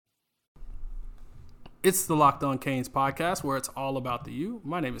It's the Locked On Canes podcast where it's all about the U.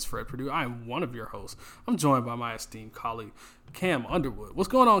 My name is Fred Perdue. I am one of your hosts. I'm joined by my esteemed colleague, Cam Underwood. What's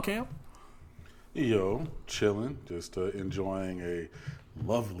going on, Cam? Yo, chilling, just enjoying a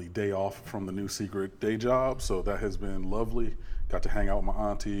lovely day off from the new secret day job. So that has been lovely. Got to hang out with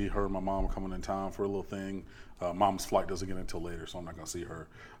my auntie, her and my mom coming in town for a little thing. Mom's flight doesn't get until later, so I'm not going to see her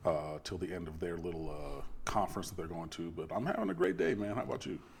till the end of their little conference that they're going to. But I'm having a great day, man. How about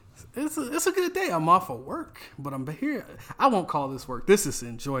you? It's a good day. I'm off of work, but I'm here. I won't call this work. This is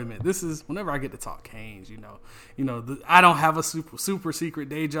enjoyment. This is whenever I get to talk Canes. I don't have a super secret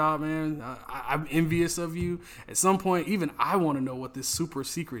day job, man. I'm envious of you. At some point, even I want to know what this super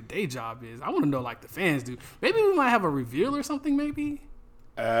secret day job is. I want to know like the fans do. Maybe we might have a reveal or something. Maybe.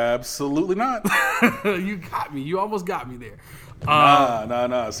 Absolutely not. You got me. You almost got me there.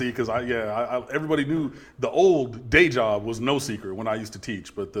 Nah. See, because everybody knew the old day job was no secret when I used to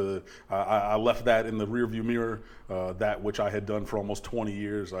teach, but I left that in the rearview mirror. That which I had done for almost 20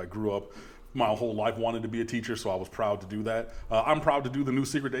 years. I grew up my whole life wanted to be a teacher, so I was proud to do that. I'm proud to do the new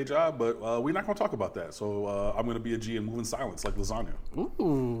secret day job, but we're not going to talk about that. So I'm going to be a G and move in silence like lasagna.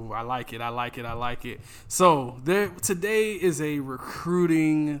 Ooh, I like it. So today is a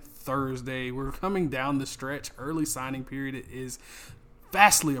recruiting Thursday. We're coming down the stretch. Early signing period is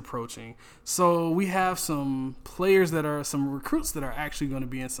fastly approaching. So we have some recruits that are actually going to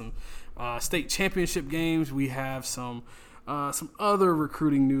be in some state championship games. We have some other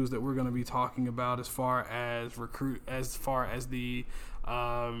recruiting news that we're going to be talking about as far as the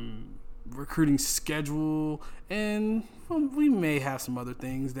recruiting schedule, and we may have some other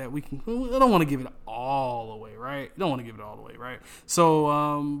things that we can. I don't want to give it all away, right?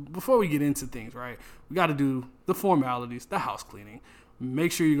 So before we get into things, right, we got to do the formalities, the house cleaning.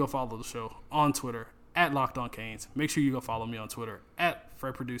 Make sure you go follow the show on Twitter at Locked On Canes. Make sure you go follow me on Twitter at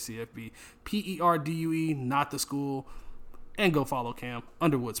Fred Perdue CFB, PERDUE, not the school. And go follow Cam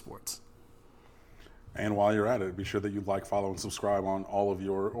Underwood Sports. And while you're at it, be sure that you like, follow, and subscribe on all of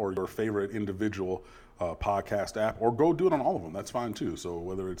your favorite individual podcast app, or go do it on all of them. That's fine too. So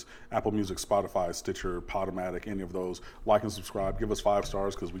whether it's Apple Music, Spotify, Stitcher, Podomatic, any of those, like and subscribe. Give us 5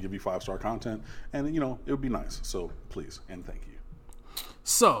 stars because we give you 5-star content, and it would be nice. So please and thank you.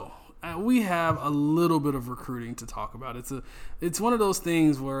 So. We have a little bit of recruiting to talk about. It's one of those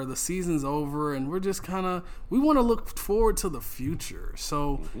things where the season's over and we're just we want to look forward to the future.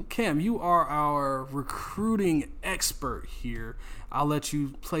 So, Cam, you are our recruiting expert here. I'll let you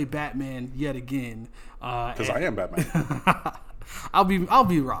play Batman yet again. Because I am Batman. I'll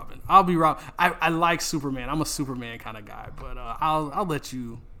be Robin. I like Superman. I'm a Superman kind of guy, but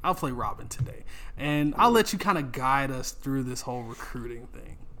I'll play Robin today, and I'll let you kind of guide us through this whole recruiting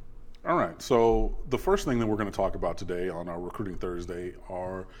thing. All right, so the first thing that we're going to talk about today on our Recruiting Thursday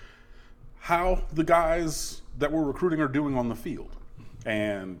are how the guys that we're recruiting are doing on the field.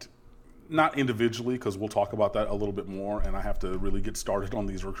 And not individually, because we'll talk about that a little bit more, and I have to really get started on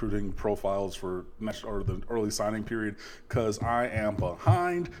these recruiting profiles for the early signing period because I am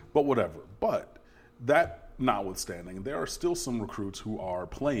behind, but whatever. But that notwithstanding, there are still some recruits who are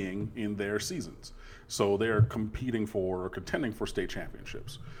playing in their seasons. So they're contending for state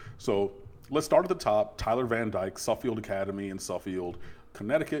championships. So let's start at the top. Tyler Van Dyke, Suffield Academy in Suffield,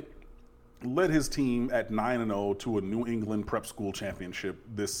 Connecticut, led his team at 9-0 to a New England prep school championship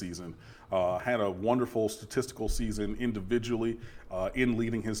this season. Had a wonderful statistical season individually in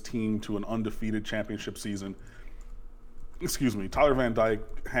leading his team to an undefeated championship season. Tyler Van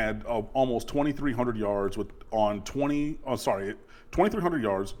Dyke had almost 2,300 yards 2,300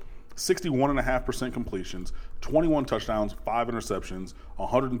 yards, 61.5% completions, 21 touchdowns, 5 interceptions,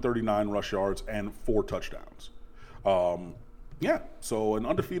 139 rush yards, and 4 touchdowns. So an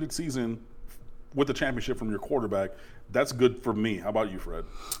undefeated season with a championship from your quarterback, that's good for me. How about you, Fred?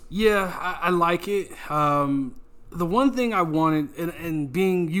 Yeah, I like it. The one thing I wanted, and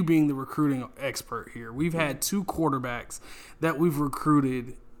being the recruiting expert here, we've had 2 quarterbacks that we've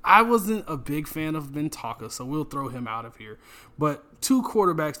recruited. I wasn't a big fan of Ben Taka, so we'll throw him out of here. But 2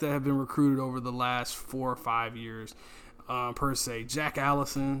 quarterbacks that have been recruited over the last 4 or 5 years, per se. Jack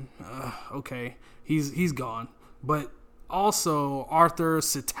Allison, okay, he's gone. But also Arthur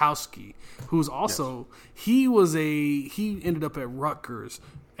Sitowski, who's also he ended up at Rutgers.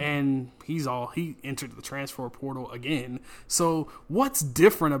 And he entered the transfer portal again. So what's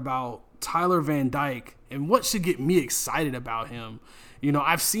different about Tyler Van Dyke, and what should get me excited about him?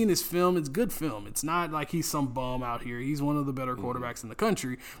 I've seen his film. It's good film. It's not like he's some bum out here. He's one of the better quarterbacks in the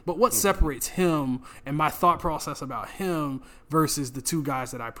country. But what separates him and my thought process about him versus the 2 guys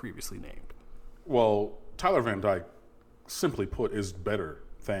that I previously named? Well, Tyler Van Dyke, simply put, is better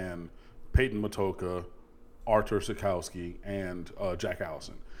than Peyton Matoka, Artur Sikowski, and Jack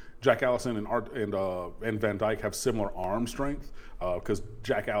Allison. Jack Allison and Van Dyke have similar arm strength because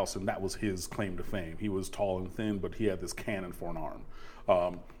Jack Allison, that was his claim to fame. He was tall and thin, but he had this cannon for an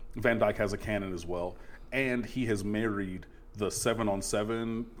arm. Van Dyke has a cannon as well, and he has married the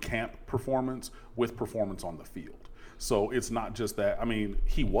 7-on-7 camp performance with performance on the field. So it's not just that. I mean,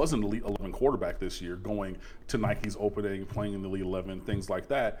 he was an Elite 11 quarterback this year, going to Nike's opening, playing in the Elite 11, things like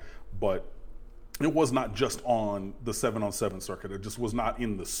that, but it was not just on the 7-on-7 circuit. It just was not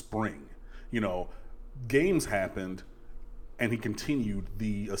in the spring. Games happened, and he continued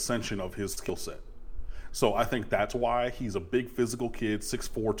the ascension of his skill set. So I think that's why he's a big physical kid,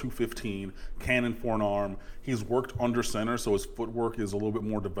 6'4", 215, cannon for an arm. He's worked under center, so his footwork is a little bit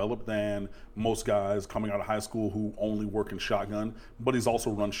more developed than most guys coming out of high school who only work in shotgun. But he's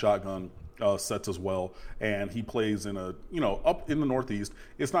also run shotgun sets as well, and he plays in up in the Northeast.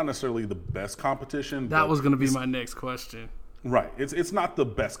 It's not necessarily the best competition. That was going to be my next question. Right. It's not the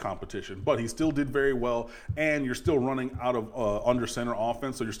best competition, but he still did very well, and you're still running out of under center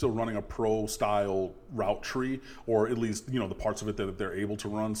offense, so you're still running a pro-style route tree, or at least, the parts of it that they're able to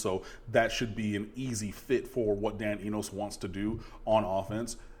run, so that should be an easy fit for what Dan Enos wants to do on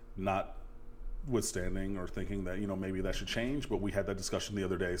offense, not withstanding or thinking that maybe that should change, but we had that discussion the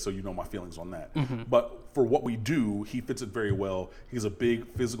other day, so my feelings on that. But for what we do, he fits it very well. He's a big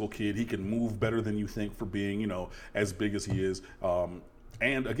physical kid. He can move better than you think for being as big as he is,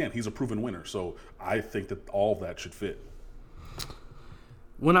 and again, he's a proven winner, so I think that all of that should fit.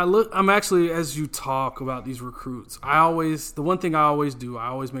 When I'm actually, as you talk about these recruits, the one thing I always do, I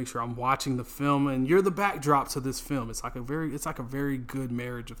always make sure I'm watching the film, and you're the backdrop to this film. It's like a very good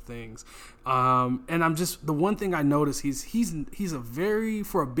marriage of things. And the one thing I notice, he's a very,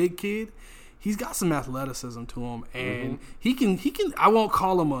 for a big kid, he's got some athleticism to him, and he can, I won't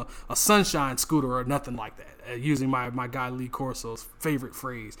call him a sunshine scooter or nothing like that, using my guy Lee Corso's favorite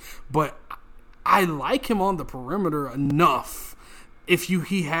phrase, but I like him on the perimeter enough. If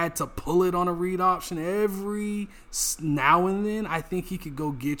he had to pull it on a read option every now and then, I think he could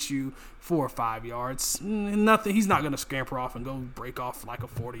go get you 4 or 5 yards. Nothing. He's not going to scamper off and go break off like a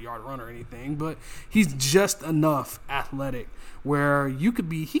 40-yard run or anything, but he's just enough athletic where he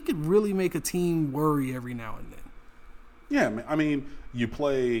could really make a team worry every now and then. Yeah, I mean, you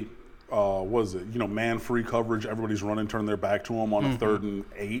play, man-free coverage. Everybody's running, turning their back to him on a 3rd and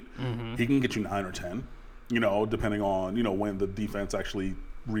 8. He can get you 9 or 10. Depending on, when the defense actually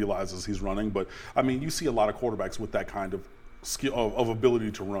realizes he's running. But, I mean, you see a lot of quarterbacks with that kind of skill, of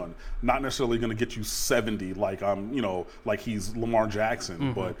ability to run. Not necessarily going to get you 70 like he's Lamar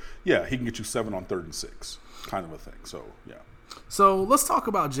Jackson. But, yeah, he can get you 7 on 3rd and 6 kind of a thing. So, yeah. So let's talk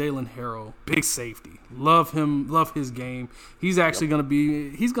about Jalen Harrell, big safety. Love him, love his game. He's actually going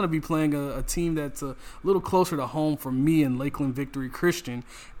to be playing a team that's a little closer to home for me in Lakeland Victory Christian.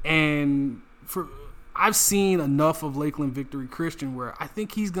 And I've seen enough of Lakeland Victory Christian where I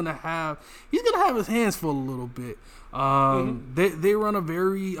think he's gonna have his hands full a little bit. They run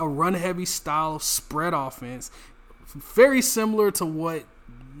a run heavy style of spread offense, very similar to what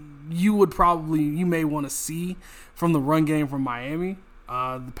you may want to see from the run game from Miami.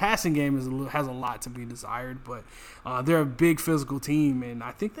 The passing game has a lot to be desired, but they're a big physical team, and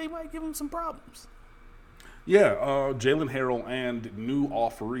I think they might give them some problems. Yeah, Jalen Harrell and new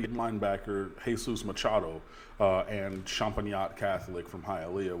offeree linebacker Jesus Machado and Champagnat Catholic from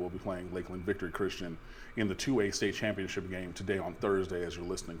Hialeah will be playing Lakeland Victory Christian in the 2A state championship game today on Thursday as you're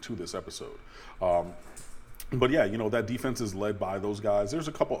listening to this episode. But yeah, that defense is led by those guys. There's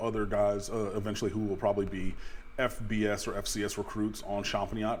a couple other guys eventually who will probably be FBS or FCS recruits on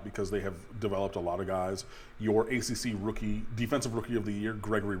Champagnat because they have developed a lot of guys. Your ACC defensive rookie of the year,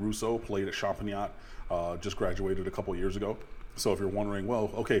 Gregory Rousseau, played at Champagnat, just graduated a couple years ago. So if you're wondering, well,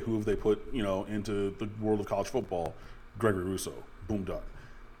 okay, who have they put into the world of college football? Gregory Rousseau, boom, done.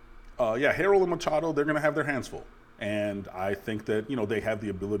 Harrell and Machado, they're going to have their hands full, and I think that they have the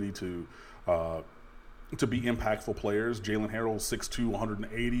ability to be impactful players. Jalen Harrell's 6'2",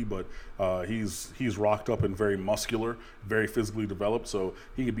 180, but he's rocked up and very muscular, very physically developed, so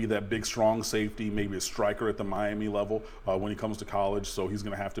he could be that big, strong safety, maybe a striker at the Miami level when he comes to college, so he's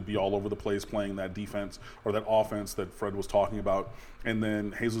going to have to be all over the place playing that defense or that offense that Fred was talking about. And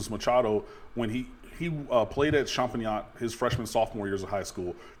then Jesus Machado, when he played at Champagnat his freshman, sophomore years of high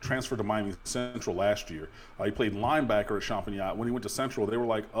school, transferred to Miami Central last year. He played linebacker at Champagnat. When he went to Central, they were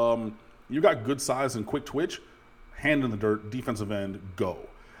like, you got good size and quick twitch, hand in the dirt, defensive end, go.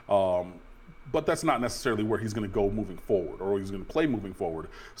 But that's not necessarily where he's going to go moving forward or he's going to play moving forward.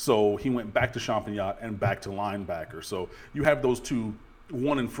 So he went back to Champagnat and back to linebacker. So you have those two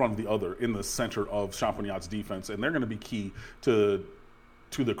one in front of the other in the center of Champagnat's defense, and they're going to be key to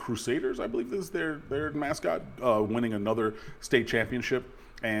the Crusaders, I believe is their mascot, winning another state championship.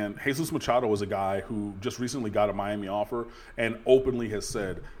 And Jesus Machado is a guy who just recently got a Miami offer and openly has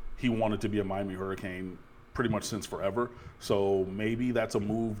said he wanted to be a Miami Hurricane pretty much since forever. So maybe that's a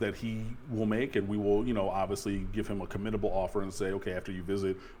move that he will make, and we will, obviously give him a committable offer and say, okay, after you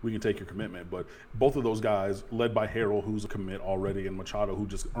visit, we can take your commitment. But both of those guys, led by Harrell, who's a commit already, and Machado, who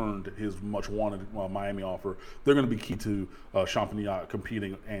just earned his much-wanted Miami offer, they're going to be key to Champagnat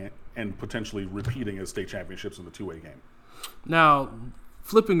competing and potentially repeating his state championships in the two-way game. Now,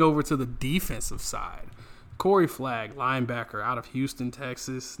 flipping over to the defensive side, Corey Flagg, linebacker out of Houston,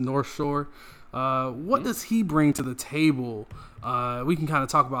 Texas, North Shore. What does he bring to the table? We can kind of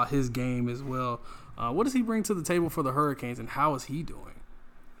talk about his game as well. What does he bring to the table for the Hurricanes, and how is he doing?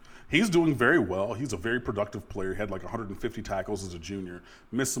 He's doing very well. He's a very productive player. He had like 150 tackles as a junior.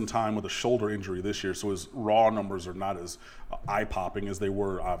 Missed some time with a shoulder injury this year, so his raw numbers are not as eye-popping as they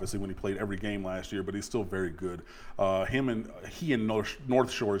were, obviously, when he played every game last year, but he's still very good. He and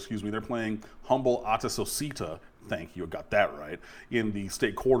North Shore, they're playing Humble Atascocita. Thank you, I got that right, in the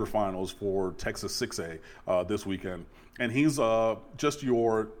state quarterfinals for Texas 6A this weekend. And he's just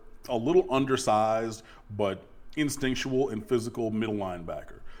a little undersized but instinctual and physical middle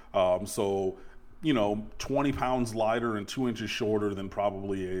linebacker. 20 pounds lighter and 2 inches shorter than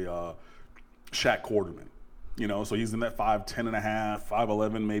probably a Shaq Quarterman. So he's in that 5'10 and a half,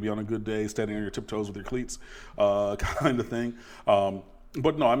 5'11 maybe on a good day, standing on your tiptoes with your cleats kind of thing.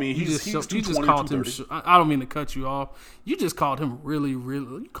 But no, I mean, he's 220, you just called him. 230. I don't mean to cut you off. You just called him really.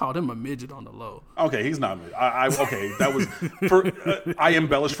 You called him a midget on the low. Okay, he's not midget. Okay, that was for I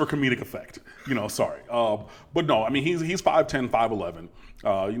embellished for comedic effect. Sorry. But no, I mean, he's 5'10",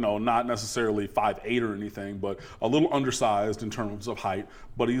 5'11". Not necessarily 5'8" or anything, but a little undersized in terms of height.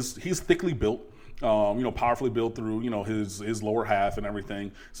 But he's thickly built. Powerfully built through, his lower half and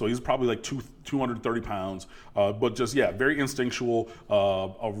everything. So he's probably like 230 pounds. But just, very instinctual,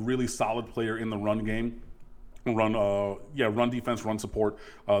 a really solid player in the run game. Run defense, run support.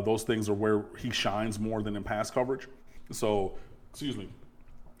 Those things are where he shines more than in pass coverage. So,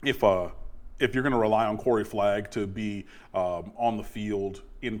 if you're going to rely on Corey Flagg to be on the field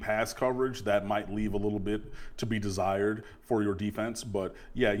in pass coverage, that might leave a little bit to be desired for your defense. But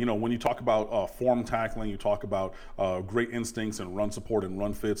when you talk about form tackling, you talk about great instincts and run support and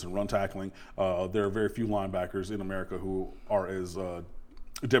run fits and run tackling. There are very few linebackers in America who are as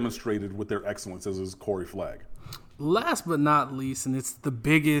demonstrated with their excellence as is Corey Flagg. Last but not least, and it's the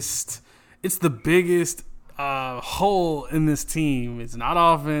biggest hole in this team. It's not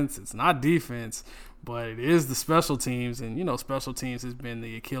offense, it's not defense, but it is the special teams. And, special teams has been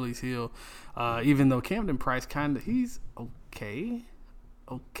the Achilles heel, even though Camden Price he's okay.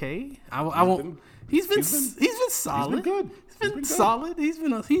 I won't. He's been solid. He's been good. He's been solid. He's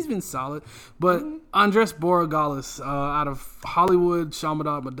been solid. But Andres Borregales out of Hollywood,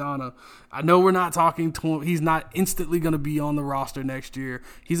 Chaminade Madonna. I know we're not talking. He's not instantly going to be on the roster next year.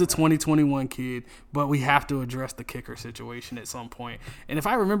 He's a 2021 kid, but we have to address the kicker situation at some point. And if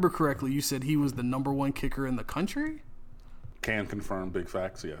I remember correctly, you said he was the number one kicker in the country. Can confirm big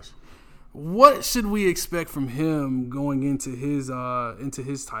facts. Yes. What should we expect from him going into his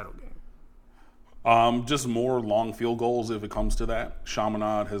title game? Just more long field goals if it comes to that.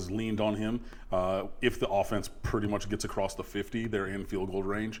 Chaminade has leaned on him. If the offense pretty much gets across the 50, they're in field goal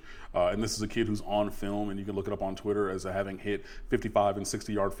range. And this is a kid who's on film, and you can look it up on Twitter as having hit 55 and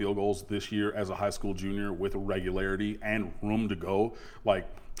 60-yard field goals this year as a high school junior with regularity and room to go. Like,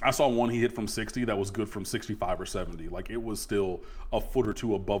 I saw one he hit from 60 that was good from 65 or 70. Like, it was still a foot or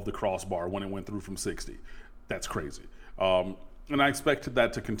two above the crossbar when it went through from 60. That's crazy. And I expect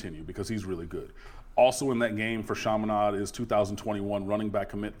that to continue because he's really good. Also in that game for Chaminade is 2021 running back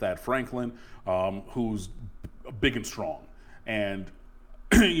commit Thad Franklin, who's big and strong. And,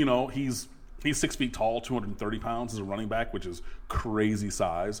 he's 6 feet tall, 230 pounds as a running back, which is crazy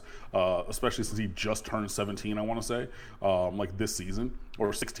size, especially since he just turned 17, I want to say, like this season,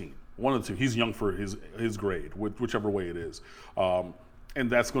 or 16. One of the two. He's young for his grade, whichever way it is. And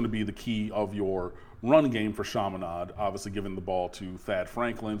that's going to be the key of your run game for Chaminade, obviously giving the ball to Thad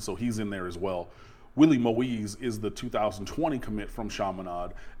Franklin, so he's in there as well. Willie Moise is the 2020 commit from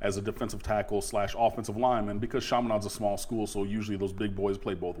Chaminade as a defensive tackle / offensive lineman because Chaminade's a small school, so usually those big boys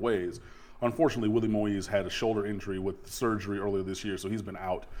play both ways. Unfortunately, Willie Moise had a shoulder injury with surgery earlier this year, so he's been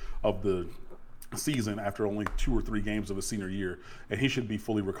out of the season after only 2 or 3 games of his senior year, and he should be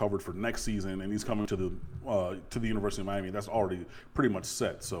fully recovered for next season. And he's coming to the University of Miami. That's already pretty much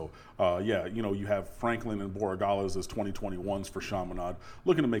set. So you have Franklin and Borregales as 2021s for Chaminade,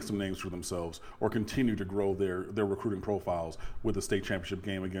 looking to make some names for themselves or continue to grow their recruiting profiles with the state championship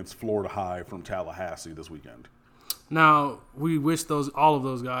game against Florida High from Tallahassee this weekend. Now we wish all of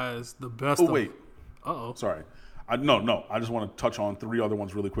those guys the best. Oh wait, sorry. No. I just want to touch on 3 other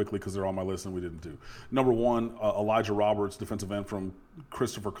ones really quickly because they're on my list and we didn't do. Number 1, Elijah Roberts, defensive end from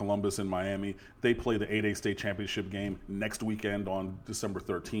Christopher Columbus in Miami. They play the 8A state championship game next weekend on December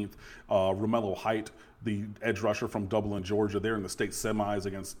 13th. Romello Height, the edge rusher from Dublin, Georgia. They're in the state semis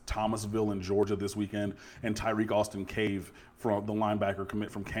against Thomasville in Georgia this weekend. And Tyreek Austin Cave, from the linebacker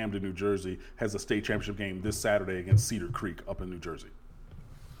commit from Camden, New Jersey, has a state championship game this Saturday against Cedar Creek up in New Jersey.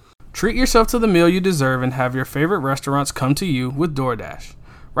 Treat yourself to the meal you deserve and have your favorite restaurants come to you with DoorDash.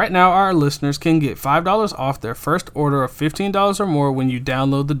 Right now, our listeners can get $5 off their first order of $15 or more when you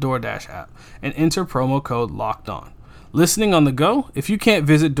download the DoorDash app and enter promo code LOCKEDON. Listening on the go, if you can't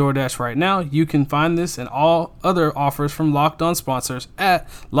visit DoorDash right now, you can find this and all other offers from Locked On sponsors at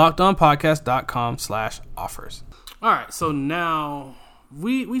lockedonpodcast.com/offers. All right, so now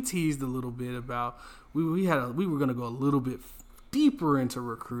we teased a little bit about we were going to go a little bit deeper into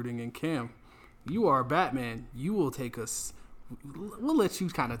recruiting, and Cam, you are Batman. You will take us. We'll let you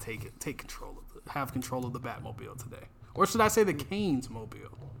kind of have control of the Batmobile today, or should I say the Canes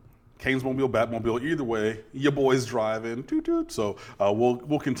Mobile? Canes Mobile, Batmobile, either way, your boy's driving. Toot toot. So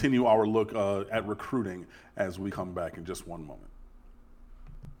we'll continue our look at recruiting as we come back in just one moment.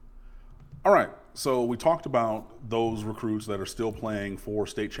 All right, so we talked about those recruits that are still playing for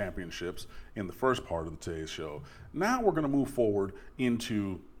state championships in the first part of today's show. Now we're going to move forward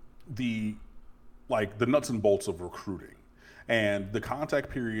into the nuts and bolts of recruiting. And the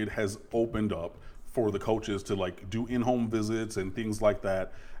contact period has opened up for the coaches to do in-home visits and things like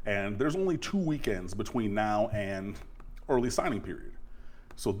that. And there's only 2 weekends between now and early signing period.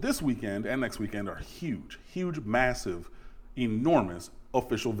 So this weekend and next weekend are huge, massive, enormous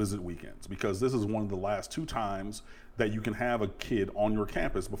official visit weekends, because this is one of the last 2 times that you can have a kid on your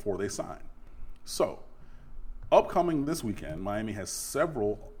campus before they sign. So, upcoming this weekend, Miami has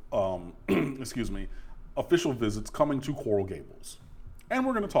several official visits coming to Coral Gables. And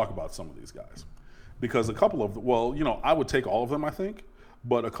we're going to talk about some of these guys. Because a couple of I would take all of them, I think,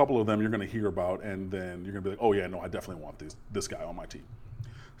 but a couple of them you're going to hear about, and then you're going to be like, oh yeah, no, I definitely want this guy on my team.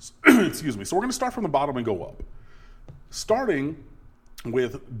 Excuse me. So we're going to start from the bottom and go up. Starting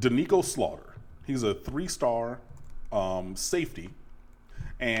with Danico Slaughter. He's a 3-star safety,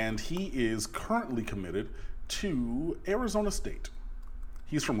 and he is currently committed to Arizona State.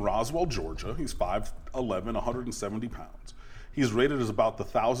 He's from Roswell, Georgia. He's 5'11", 170 pounds. He's rated as about the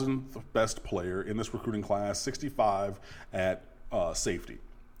 1,000th best player in this recruiting class, 65 at safety.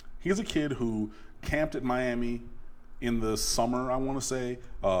 He's a kid who camped at Miami in the summer, I want to say,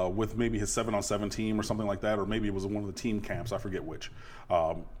 with maybe his 7-on-7 team or something like that, or maybe it was one of the team camps, I forget which.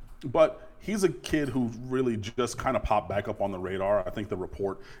 But he's a kid who really just kind of popped back up on the radar. I think the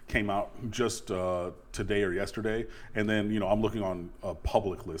report came out just today or yesterday. And then, I'm looking on a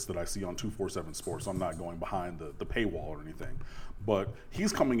public list that I see on 247 Sports. So I'm not going behind the paywall or anything. But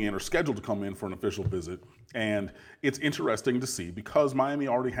he's coming in, or scheduled to come in, for an official visit. And it's interesting to see, because Miami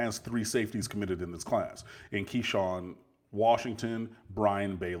already has 3 safeties committed in this class, in Keyshawn Washington,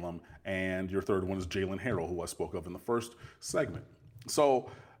 Brian Balaam, and your third one is Jalen Harrell, who I spoke of in the first segment. So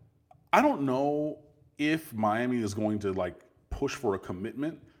I don't know if Miami is going to push for a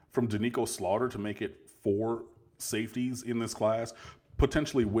commitment from Danico Slaughter to make it 4 safeties in this class,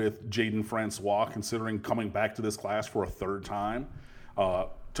 potentially with Jaden Francois considering coming back to this class for a 3rd time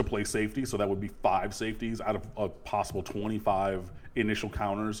to play safety. So that would be 5 safeties out of a possible 25 initial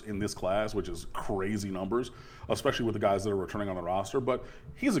counters in this class, which is crazy numbers, especially with the guys that are returning on the roster. But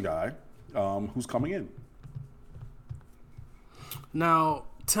he's a guy who's coming in. Now,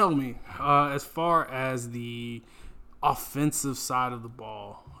 tell me, as far as the offensive side of the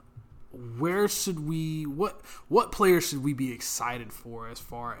ball, where should we what players should we be excited for as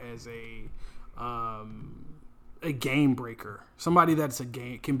far as a game breaker? Somebody that's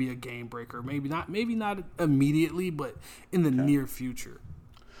can be a game breaker. Maybe not immediately, but in the near future.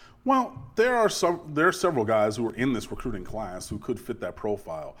 Well, there are several guys who are in this recruiting class who could fit that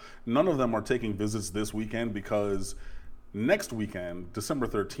profile. None of them are taking visits this weekend, because next weekend, December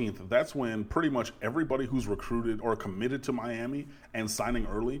 13th, that's when pretty much everybody who's recruited or committed to Miami and signing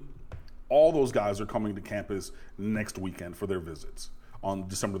early, all those guys are coming to campus next weekend for their visits on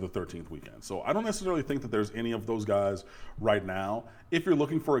December the 13th weekend. So I don't necessarily think that there's any of those guys right now. If you're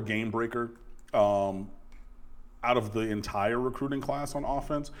looking for a game breaker, out of the entire recruiting class on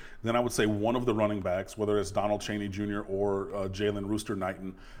offense, then I would say one of the running backs, whether it's Donald Chaney Jr. or Jalen Rooster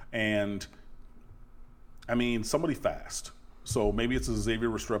Knighton, and I mean somebody fast. So maybe it's a Xavier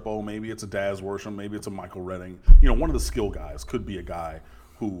Restrepo, maybe it's a Daz Worsham, maybe it's a Michael Redding. You know, one of the skill guys could be a guy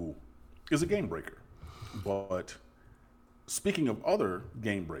who is a game breaker. But speaking of other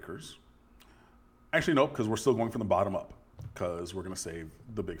game breakers, actually no, because we're still going from the bottom up, because we're going to save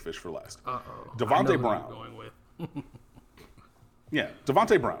the big fish for last. Devontae Brown. Going with. Yeah,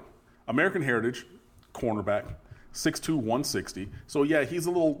 Devontae Brown, American Heritage, cornerback, 6'2", 160. So yeah, he's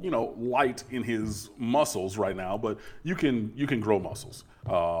a little, light in his muscles right now, but you can grow muscles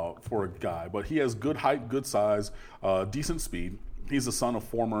for a guy. But he has good height, good size, decent speed. He's the son of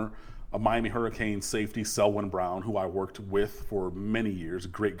former Miami Hurricane safety Selwyn Brown, who I worked with for many years.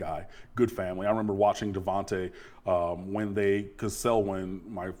 Great guy, good family. I remember watching Devontae because Selwyn,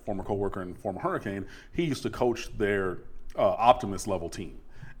 my former coworker and former Hurricane, he used to coach their Optimus level team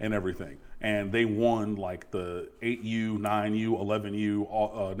and everything. And they won like the 8U, 9U,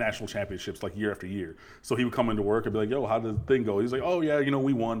 11U national championships like year after year. So he would come into work and be like, yo, how did the thing go? He's like, oh, yeah,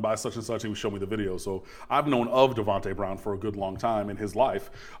 we won by such and such. And he would show me the video. So I've known of Devontae Brown for a good long time in his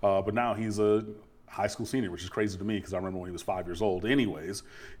life. But now he's a high school senior, which is crazy to me because I remember when he was 5 years old. Anyways,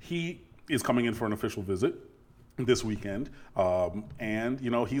 he is coming in for an official visit this weekend. And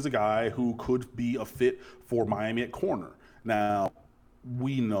he's a guy who could be a fit for Miami at corner. Now,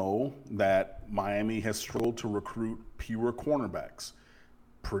 we know that Miami has struggled to recruit pure cornerbacks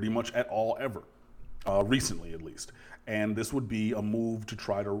pretty much at all ever, recently at least. And this would be a move to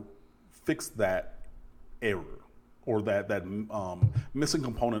try to fix that error or that missing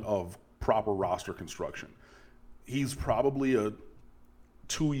component of proper roster construction. He's probably a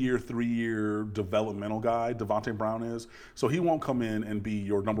 2-year, 3-year developmental guy, Devontae Brown is. So he won't come in and be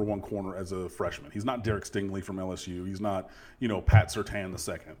your number one corner as a freshman. He's not Derek Stingley from LSU. He's not, Pat Surtain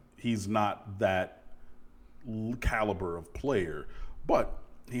II. He's not that caliber of player. But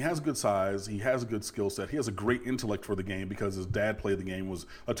he has good size. He has a good skill set. He has a great intellect for the game because his dad played the game, was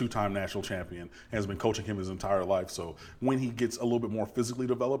a 2-time national champion, and has been coaching him his entire life. So when he gets a little bit more physically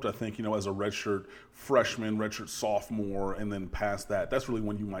developed, I think, as a redshirt freshman, redshirt sophomore, and then past that, that's really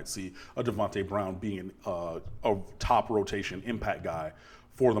when you might see a Devontae Brown being a top rotation impact guy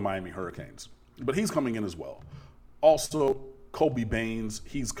for the Miami Hurricanes. But he's coming in as well. Also, Kobe Baines,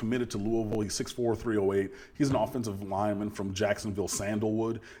 he's committed to Louisville. He's 6'4", 308. He's an offensive lineman from Jacksonville,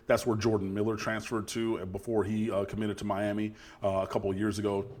 Sandalwood. That's where Jordan Miller transferred to before he committed to Miami a couple of years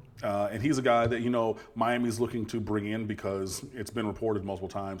ago. And he's a guy that, Miami's looking to bring in because it's been reported multiple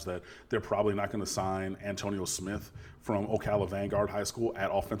times that they're probably not going to sign Antonio Smith from Ocala Vanguard High School at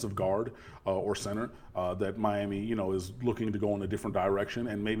offensive guard or center, that Miami, is looking to go in a different direction,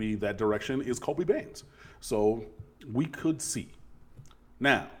 and maybe that direction is Kobe Baines. So we could see.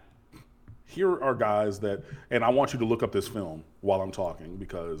 Now, here are guys that, and I want you to look up this film while I'm talking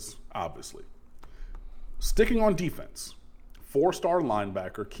because, obviously. Sticking on defense, 4-star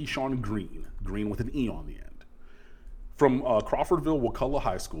linebacker Keyshawn Green with an E on the end. From Crawfordville, Wakulla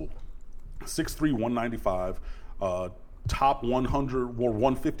High School, 6'3", 195, top 100 or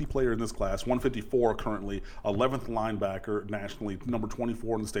 150 player in this class, 154 currently, 11th linebacker nationally, number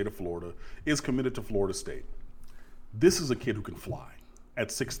 24 in the state of Florida, is committed to Florida State. This is a kid who can fly at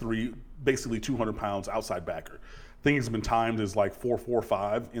 6'3", basically 200 pounds, outside backer. I think he's been timed as like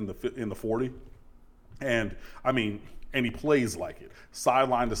 4.45 in the 40. And he plays like it.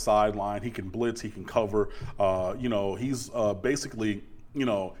 Sideline to sideline, he can blitz, he can cover. He's basically,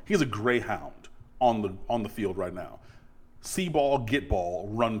 he's a greyhound on the field right now. See ball, get ball,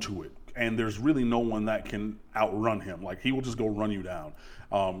 run to it. And there's really no one that can outrun him. Like, he will just go run you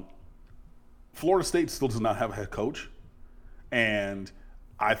down. Florida State still does not have a head coach, and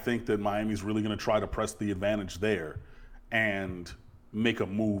I think that Miami's really going to try to press the advantage there and make a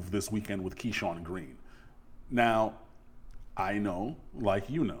move this weekend with Keyshawn Green. Now, I know, like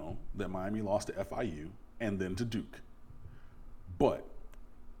that Miami lost to FIU and then to Duke. But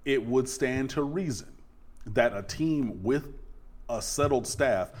it would stand to reason that a team with a settled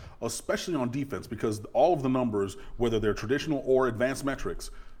staff, especially on defense, because all of the numbers, whether they're traditional or advanced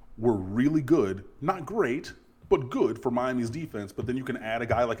metrics, were really good, not great, but good for Miami's defense. But then you can add a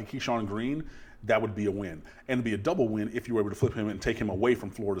guy like a Keyshawn Green, that would be a win. And it'd be a double win if you were able to flip him and take him away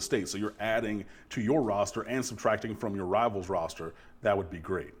from Florida State. So you're adding to your roster and subtracting from your rival's roster. That would be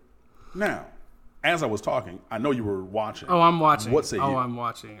great. Now, as I was talking, I know you were watching. Oh, I'm watching. What say you? I'm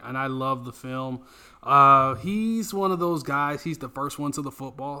watching. And I love the film. He's one of those guys. He's the first one to the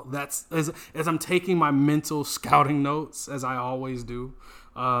football. That's as I'm taking my mental scouting notes, as I always do.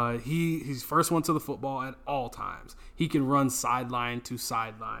 He's first one to the football at all times. He can run sideline to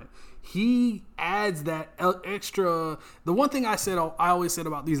sideline. He adds that extra. The one thing I always said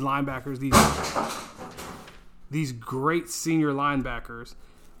about these linebackers, these great senior linebackers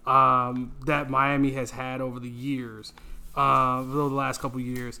that Miami has had over the years, over the last couple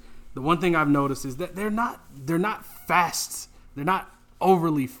years. The one thing I've noticed is that they're not fast. They're not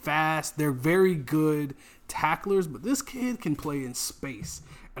overly fast. They're very good tacklers, but this kid can play in space.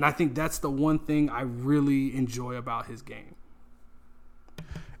 And I think that's the one thing I really enjoy about his game.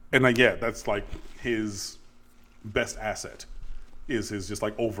 And that's like his best asset is his just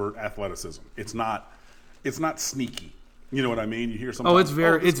like overt athleticism. It's not sneaky. You know what I mean? You hear sometimes.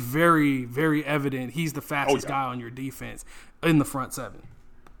 It's very, very evident. He's the fastest guy on your defense in the front seven.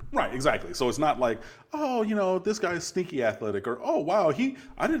 Right, exactly. So it's not like, this guy's sneaky athletic, or wow,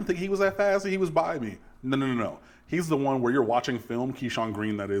 I didn't think he was that fast. He was by me. No. He's the one where you're watching film, Keyshawn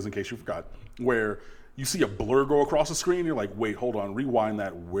Green, that is, in case you forgot, where you see a blur go across the screen. You're like, wait, hold on, rewind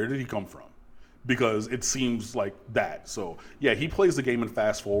that. Where did he come from? Because it seems like that. So yeah, he plays the game in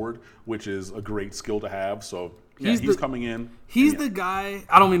fast forward, which is a great skill to have. So yeah, he's coming in. He's the guy.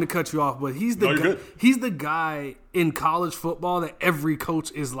 I don't mean to cut you off, but he's the guy. He's the guy in college football that every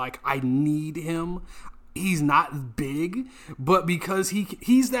coach is like, I need him. He's not big, but because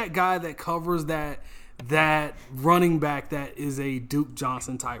he's that guy that covers that running back that is a Duke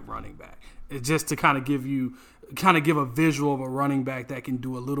Johnson type running back. It's just to kind of give a visual of a running back that can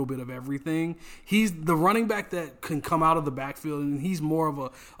do a little bit of everything. He's the running back that can come out of the backfield, and he's more of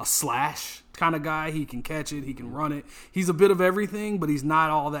a slash kind of guy. He can catch it, he can run it. He's a bit of everything, but he's not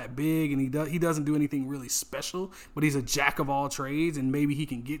all that big, and he doesn't do anything really special, but he's a jack of all trades, and maybe he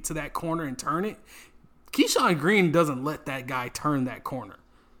can get to that corner and turn it. Keyshawn Green doesn't let that guy turn that corner.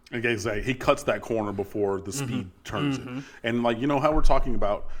 Exactly. He cuts that corner before the speed turns it. And how we're talking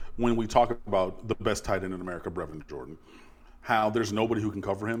about when we talk about the best tight end in America, Brevin Jordan, how there's nobody who can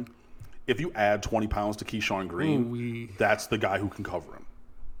cover him. If you add 20 pounds to Keyshawn Green, that's the guy who can cover him.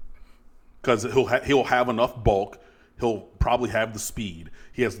 Because he'll have enough bulk. He'll probably have the speed.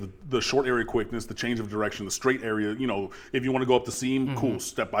 He has the short area quickness, the change of direction, the straight area. If you want to go up the seam, cool,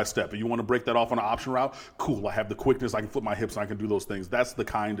 step by step. If you want to break that off on an option route, cool. I have the quickness. I can flip my hips and I can do those things. That's the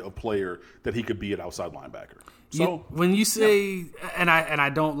kind of player that he could be at outside linebacker. So when you say, and I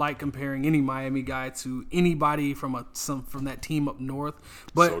don't like comparing any Miami guy to anybody from that team up north,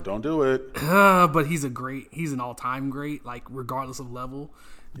 but so don't do it. But he's an all-time great, like regardless of level.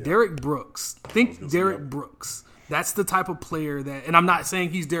 Yeah. Derek Brooks. Think Derek Brooks. That's the type of player that, and I'm not saying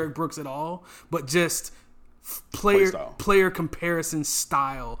he's Derek Brooks at all, but just player comparison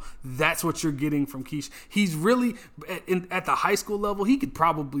style. That's what you're getting from Keish. He's really at the high school level. He could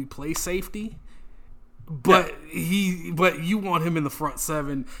probably play safety, but you want him in the front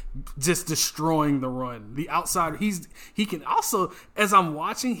seven, just destroying the run. The outside, he can also, as I'm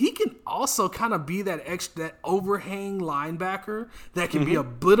watching, he can also kind of be that overhang linebacker that can be a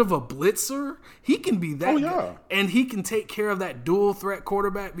bit of a blitzer. He can be that guy, and he can take care of that dual threat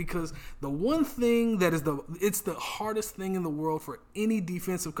quarterback, because the one thing that is it's the hardest thing in the world for any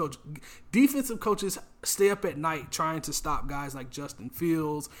defensive coach. Defensive coaches stay up at night trying to stop guys like Justin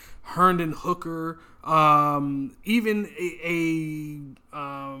Fields, Herndon Hooker, even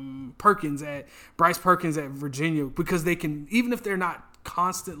Bryce Perkins at Virginia, because they can, even if they're not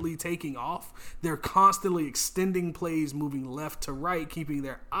constantly taking off, they're constantly extending plays, moving left to right, keeping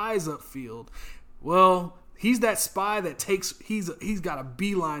their eyes upfield. Well, he's that spy that he's got a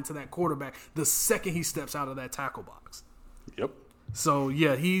beeline to that quarterback the second he steps out of that tackle box. Yep. So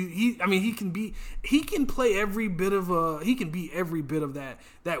yeah, he can play every bit of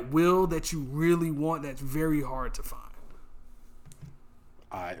that will that you really want. That's very hard to find.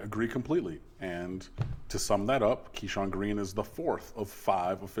 I agree completely. And to sum that up, Keyshawn Green is the fourth of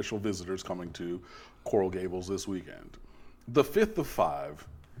 5 official visitors coming to Coral Gables this weekend. The fifth of 5,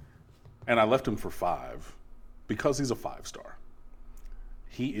 and I left him for 5 because he's a 5-star.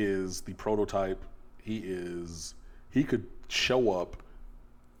 He is the prototype. He could show up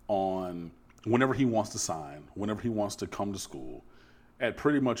on whenever he wants to sign, whenever he wants to come to school, at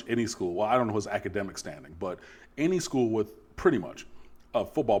pretty much any school. Well, I don't know his academic standing, but any school with pretty much a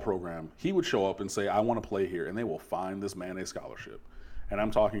football program, he would show up and say, I want to play here, and they will find this man a scholarship. And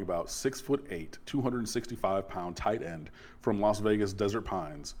I'm talking about 6'8", 265-pound tight end from Las Vegas Desert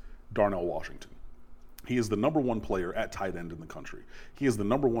Pines, Darnell Washington. He is the number 1 player at tight end in the country. He is the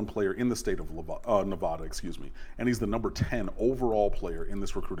number 1 player in the state of Nevada, and he's the number 10 overall player in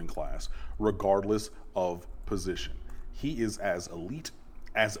this recruiting class, regardless of position. He is as elite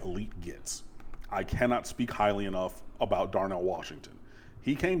gets. I cannot speak highly enough about Darnell Washington.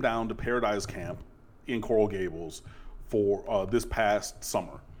 He came down to Paradise Camp in Coral Gables for this past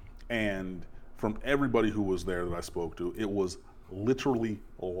summer. And from everybody who was there that I spoke to, it was literally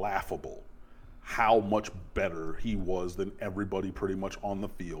laughable how much better he was than everybody pretty much on the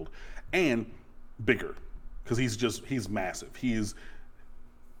field, and bigger, because he's massive. He's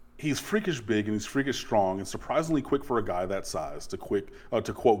freakish big, and he's freakish strong, and surprisingly quick for a guy that size. To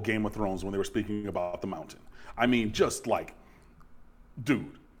quote Game of Thrones when they were speaking about the mountain. I mean, just like,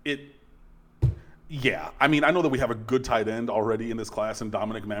 dude, yeah. I mean, I know that we have a good tight end already in this class in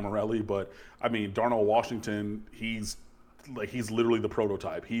Dominic Mammarelli, but I mean, Darnell Washington, he's literally the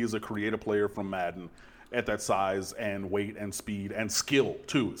prototype. He is a creative player from Madden at that size and weight and speed and skill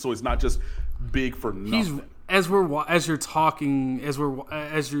too. So it's not just big for nothing. As we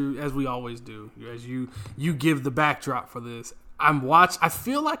always do, as you give the backdrop for this, I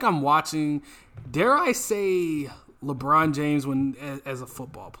feel like I'm watching, dare I say, LeBron James as a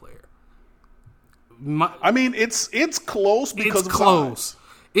football player. I mean, it's close because of size.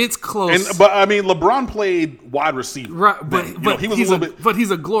 It's close. But I mean, LeBron played wide receiver. Right, but he was but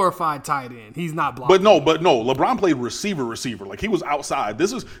he's a glorified tight end. He's not blocking. But no, LeBron played receiver. Like he was outside.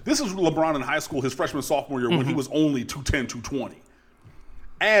 This is LeBron in high school, his freshman sophomore year, when he was only 210, 220.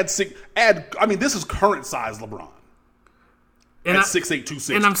 I mean, this is current size LeBron. And at 6'8",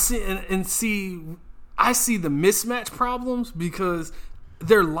 260. And I see the mismatch problems because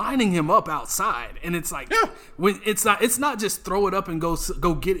they're lining him up outside, and it's like, when it's not just throw it up and go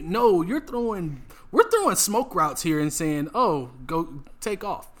get it. No, we're throwing smoke routes here and saying, oh, go take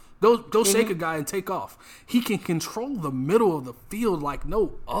off. Go shake a guy and take off. He can control the middle of the field like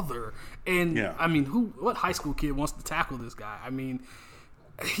no other. And I mean, what high school kid wants to tackle this guy? I mean,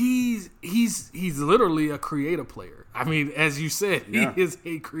 he's literally a creative player. I mean, as you said, he is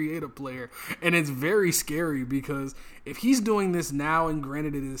a creative player, and it's very scary because if he's doing this now, and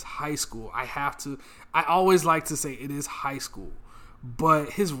granted it is high school, I always like to say it is high school,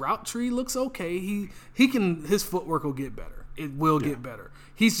 but his route tree looks okay. His footwork will get better. It will get better.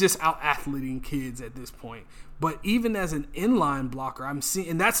 He's just out athleting kids at this point. But even as an inline blocker, I'm seeing,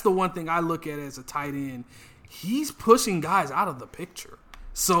 and that's the one thing I look at as a tight end. He's pushing guys out of the picture.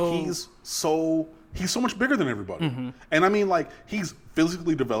 So he's so much bigger than everybody. Mm-hmm. And I mean, like, he's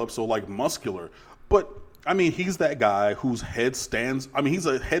physically developed, so like muscular. But I mean, he's that guy whose head stands. I mean, he's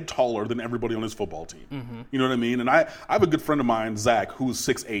a head taller than everybody on his football team. Mm-hmm. You know what I mean? And I have a good friend of mine, Zach, who's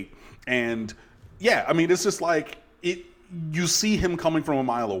 6'8". And yeah, I mean, it's just like you see him coming from a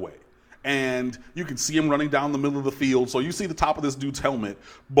mile away. And you can see him running down the middle of the field. So you see the top of this dude's helmet.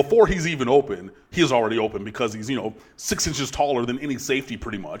 Before he's even open, he is already open because he's, 6 inches taller than any safety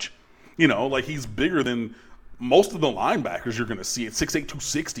pretty much. Like he's bigger than most of the linebackers you're going to see at 6'8",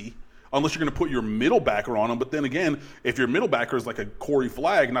 260, unless you're going to put your middle backer on him. But then again, if your middle backer is like a Corey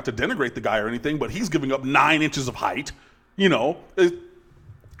Flagg, not to denigrate the guy or anything, but he's giving up 9 inches of height,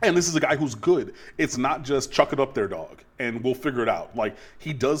 and this is a guy who's good. It's not just chuck it up there, dog, and we'll figure it out. Like,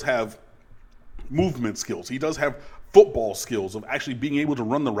 he does have movement skills. He does have football skills of actually being able to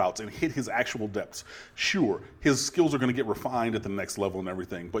run the routes and hit his actual depths. Sure, his skills are going to get refined at the next level and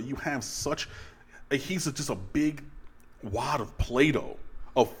everything, but you have he's just a big wad of Play-Doh,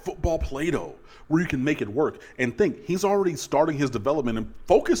 of football Play-Doh, where you can make it work. And think, he's already starting his development and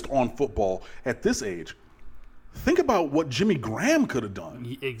focused on football at this age. Think about what Jimmy Graham could have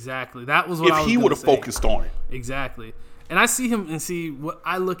done. Exactly. That was what I was if he would have focused on it. Exactly. And I see him and see what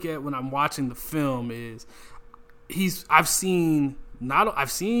I look at when I'm watching the film is I've seen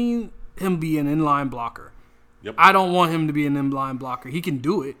him be an inline blocker. Yep. I don't want him to be an inline blocker. He can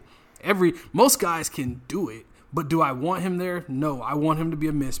do it. Most guys can do it, but do I want him there? No, I want him to be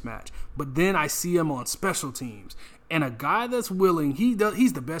a mismatch. But then I see him on special teams, and a guy that's willing,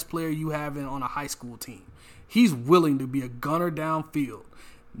 he's the best player you have on a high school team. He's willing to be a gunner downfield.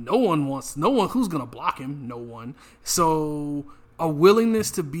 No one who's going to block him. No one. So a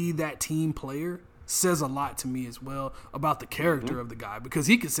willingness to be that team player says a lot to me as well about the character of the guy, because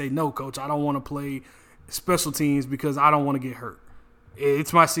he could say, no, coach, I don't want to play special teams because I don't want to get hurt.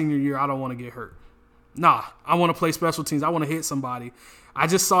 It's my senior year. I don't want to get hurt. Nah, I want to play special teams. I want to hit somebody. I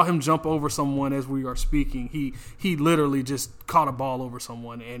just saw him jump over someone as we are speaking. He literally just caught a ball over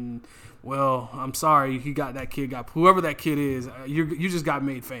someone, and well, I'm sorry, whoever that kid is, you just got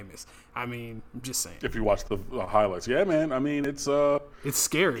made famous. I mean, I'm just saying. If you watch the highlights, yeah, man. I mean, it's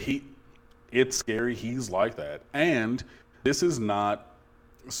scary. It's scary. He's like that, and this is not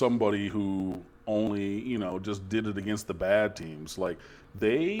somebody who only just did it against the bad teams. Like,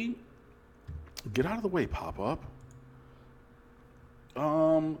 they get out of the way, pop up.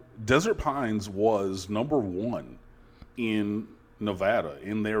 Desert Pines was number 1 in Nevada,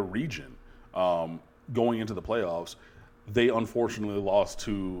 in their region, going into the playoffs. They unfortunately lost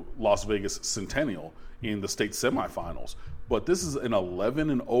to Las Vegas Centennial in the state semifinals. But this is an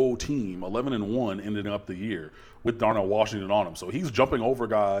 11-0 team, 11-1 ending up the year with Darnell Washington on him. So he's jumping over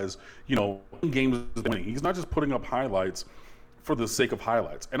guys, games winning. He's not just putting up highlights for the sake of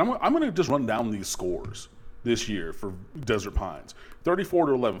highlights. And I'm going to just run down these scores this year for Desert Pines.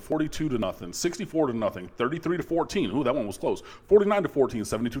 34-11, 42-0, 64-0, 33-14. Ooh, that one was close. 49-14,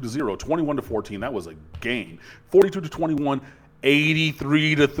 72-0, 21-14. That was a game. 42-21,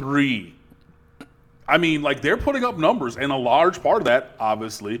 83-3. I mean, they're putting up numbers, and a large part of that,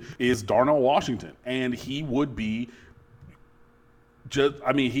 obviously, is Darnell Washington, and he would be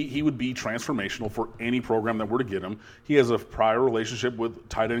he would be transformational for any program that were to get him. He has a prior relationship with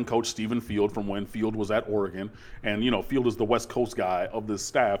tight end coach Stephen Field from when Field was at Oregon, and Field is the West Coast guy of this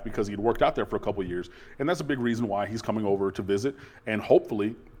staff because he'd worked out there for a couple of years, and that's a big reason why he's coming over to visit, and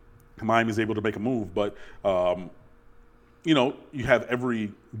hopefully Miami's able to make a move, but. You have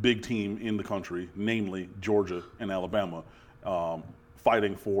every big team in the country, namely Georgia and Alabama,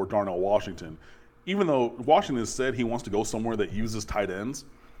 fighting for Darnell Washington. Even though Washington said he wants to go somewhere that uses tight ends,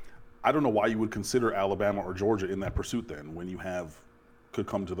 I don't know why you would consider Alabama or Georgia in that pursuit then when you could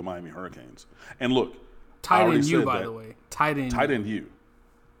come to the Miami Hurricanes. And look, tight end U, by the way. Tight end U.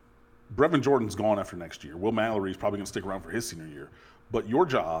 Brevin Jordan's gone after next year. Will Mallory's probably going to stick around for his senior year. But your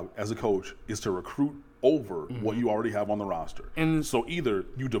job as a coach is to recruit over what you already have on the roster. And so either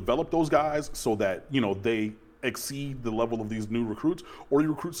you develop those guys so that, they exceed the level of these new recruits, or you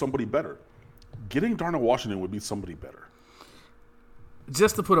recruit somebody better. Getting Darnell Washington would be somebody better.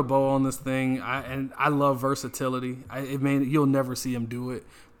 Just to put a bow on this thing, I love versatility. You'll never see him do it.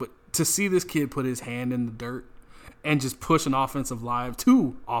 But to see this kid put his hand in the dirt and just push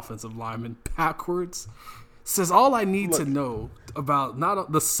two offensive linemen backwards says all I need to know about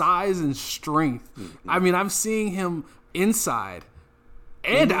not the size and strength. Mm-hmm. I mean, I'm seeing him inside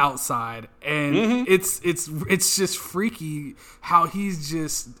and outside, and it's just freaky how he's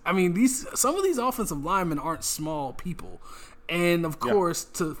just. I mean, some of these offensive linemen aren't small people, and of course,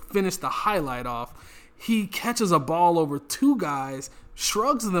 to finish the highlight off, he catches a ball over two guys,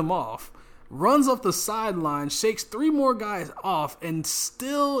 shrugs them off, runs up the sideline, shakes three more guys off, and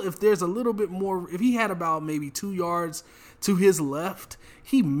still, if there's a little bit more, if he had about maybe 2 yards to his left,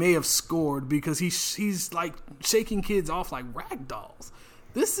 he may have scored because he's like shaking kids off like rag dolls.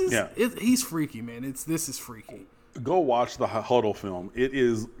 This is he's freaky, man. This is freaky. Go watch the huddle film. It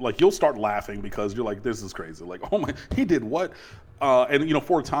is you'll start laughing because you're like, this is crazy. Oh my, he did what? And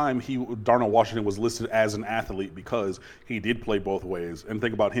for a time, Darnell Washington was listed as an athlete because he did play both ways. And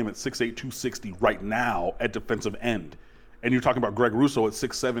think about him at 6'8", 260 right now at defensive end. And you're talking about Greg Russo at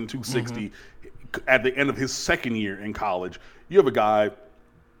 6'7", 260 at the end of his second year in college. You have a guy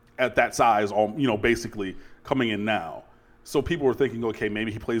at that size, basically coming in now. So people were thinking, okay,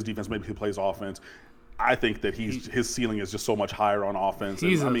 maybe he plays defense, maybe he plays offense. I think that his ceiling is just so much higher on offense.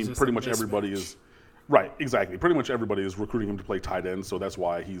 Pretty much everybody is right. Exactly. Pretty much everybody is recruiting him to play tight end, so that's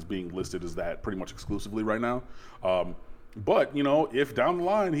why he's being listed as that pretty much exclusively right now. But if down the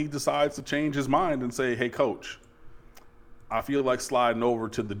line he decides to change his mind and say, "Hey, coach, I feel like sliding over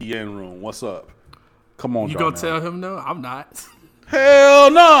to the DN room. What's up? Come on, you Darnell." Go tell him no. I'm not.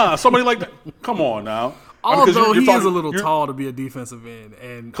 Hell nah. Somebody like that. Come on now. Although he is a little tall to be a defensive end,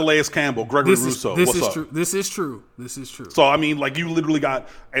 and Calais Campbell, Gregory Russo. This is true. This is true. So I mean, you literally got,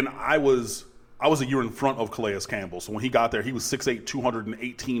 and I was a year in front of Calais Campbell. So when he got there, he was 6'8",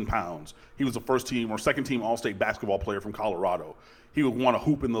 218 pounds. He was a first team or second team All-State basketball player from Colorado. He would want to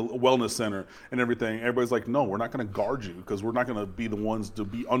hoop in the wellness center and everything. Everybody's like, no, we're not going to guard you because we're not going to be the ones to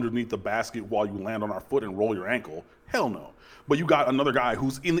be underneath the basket while you land on our foot and roll your ankle. Hell no. But you got another guy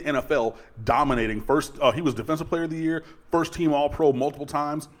who's in the NFL dominating. He was Defensive Player of the Year, first team All-Pro multiple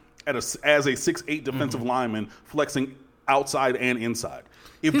times as a 6'8" defensive lineman, flexing outside and inside.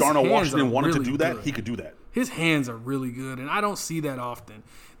 If Darnell Washington wanted to do that, he could do that. His hands are really good, and I don't see that often.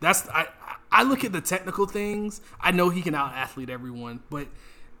 I look at the technical things. I know he can out-athlete everyone, but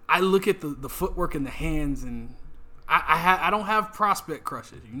I look at the footwork and the hands, and I don't have prospect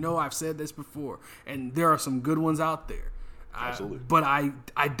crushes. I've said this before, and there are some good ones out there. Absolutely. But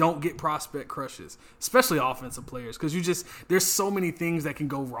I don't get prospect crushes, especially offensive players, because there's so many things that can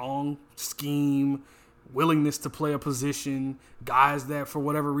go wrong. Scheme, willingness to play a position, guys that for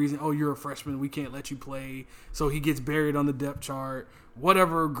whatever reason, oh, you're a freshman, we can't let you play, so he gets buried on the depth chart,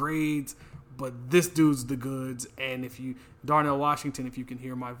 whatever grades, but this dude's the goods. And Darnell Washington, if you can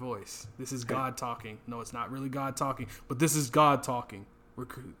hear my voice, this is God talking. No, it's not really God talking, but this is God talking.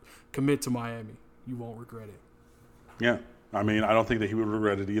 Commit to Miami. You won't regret it. Yeah. I mean, I don't think that he would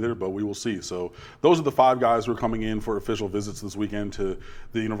regret it either, but we will see. So those are the 5 guys who are coming in for official visits this weekend to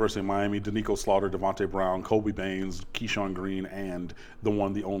the University of Miami: Danico Slaughter, Devontae Brown, Kobe Baines, Keyshawn Green, and the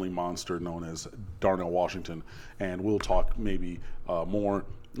one, the only monster known as Darnell Washington. And we'll talk maybe more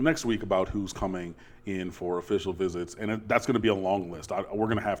next week about who's coming in for official visits, and that's going to be a long list. We're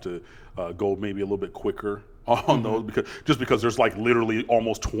going to have to go maybe a little bit quicker on those because there's like literally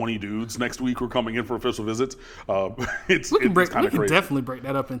almost 20 dudes next week who are coming in for official visits. It's kind of crazy. Definitely break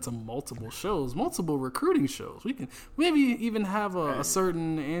that up into multiple shows, multiple recruiting shows. We can maybe even have a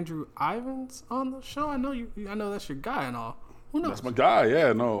certain Andrew Ivins on the show. I know that's your guy and all. Who knows? That's my guy.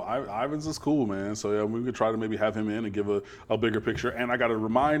 Yeah, no, Ivins is cool, man. So yeah, we could try to maybe have him in and give a bigger picture. And I got to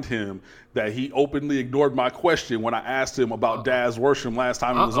remind him that he openly ignored my question when I asked him about Daz Worsham last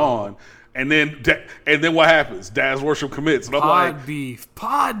time he was on. And then what happens? Daz Worsham commits, and I'm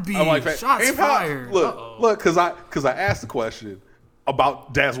Pod beef. I'm like, shots fired. Look, because I asked the question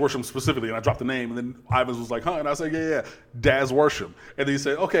about Daz Worsham specifically, and I dropped the name, and then Ivins was like, huh? And I said, yeah, Daz Worsham. And then he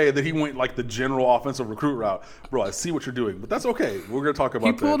said, okay, and then he went like the general offensive recruit route. Bro, I see what you're doing, but that's okay. We're going to talk about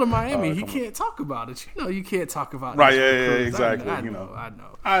that. He pulled to Miami. He can't talk about it. You can't talk about it. Right, yeah, exactly. I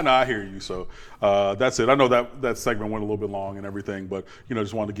know. I hear you. So that's it. I know that segment went a little bit long and everything, but,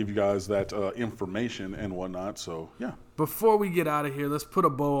 just wanted to give you guys that information and whatnot. So, yeah. Before we get out of here, let's put a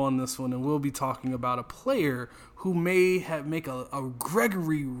bow on this one, and we'll be talking about a player who may make a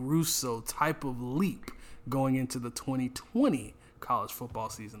Gregory Rousseau type of leap going into the 2020 college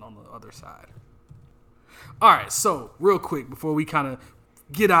football season on the other side. All right, so real quick, before we kind of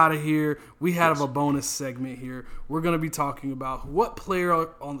get out of here, we have a bonus segment here. We're going to be talking about what player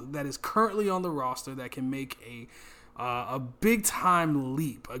that is currently on the roster that can make a big-time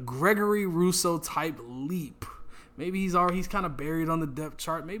leap, a Gregory Rousseau type leap. Maybe he's kind of buried on the depth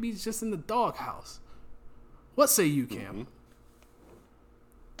chart. Maybe he's just in the doghouse. What say you, Cam? Mm-hmm.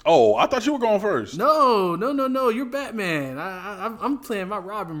 Oh, I thought you were going first. No. You're Batman. I'm playing my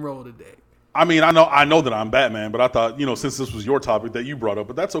Robin role today. I mean, I know that I'm Batman, but I thought, since this was your topic that you brought up,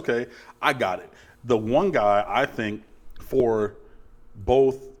 but that's okay. I got it. The one guy I think for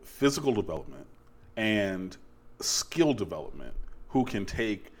both physical development and skill development who can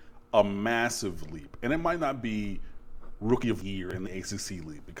take a massive leap, and it might not be Rookie of the Year in the ACC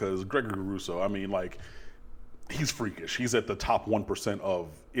league, because Gregory Rousseau, I mean, like, he's freakish. He's at the top 1% of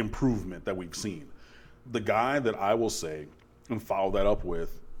improvement that we've seen. The guy that I will say and follow that up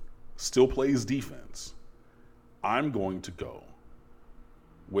with still plays defense. I'm going to go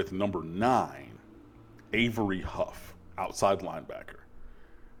with number 9, Avery Huff, outside linebacker.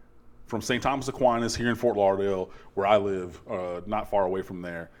 From St. Thomas Aquinas here in Fort Lauderdale, where I live, not far away from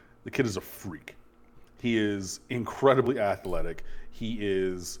there. The kid is a freak. He is incredibly athletic.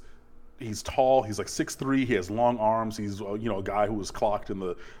 He's tall. He's like 6'3". He has long arms. He's a guy who was clocked in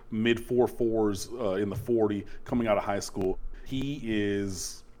the mid 4.4s in the 40 coming out of high school.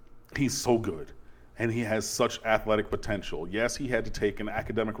 He's so good, and he has such athletic potential. Yes, he had to take an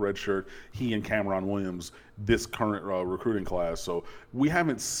academic redshirt, he and Cameron Williams, this current recruiting class. So we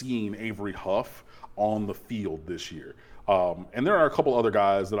haven't seen Avery Huff on the field this year. And there are a couple other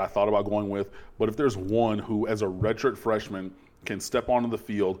guys that I thought about going with, but if there's one who, as a redshirt freshman, can step onto the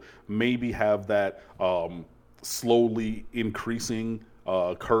field, maybe have that slowly increasing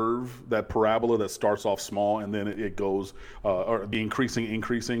curve, that parabola that starts off small and then it goes, or the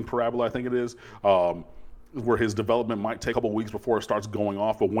increasing parabola, I think it is, where his development might take a couple weeks before it starts going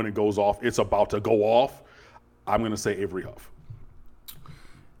off, but when it goes off, it's about to go off. I'm going to say Avery Huff.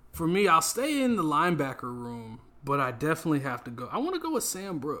 For me, I'll stay in the linebacker room, but I definitely have to go. I want to go with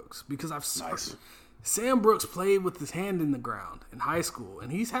Sam Brooks because Sam Brooks played with his hand in the ground in high school,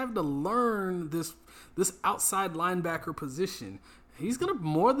 and he's having to learn this outside linebacker position. He's gonna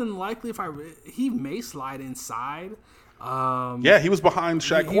more than likely, he may slide inside. He was behind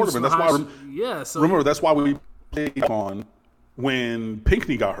Shaq Quarterman. That's why. Remember, that's why we played on when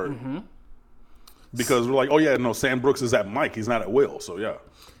Pinckney got hurt, because we're like, oh yeah, no, Sam Brooks is at Mike. He's not at Will. So yeah.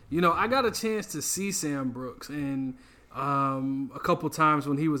 I got a chance to see Sam Brooks and a couple times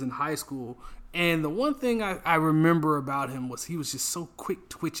when he was in high school. And the one thing I remember about him was he was just so quick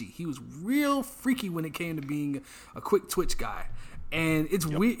twitchy. He was real freaky when it came to being a quick twitch guy. And it's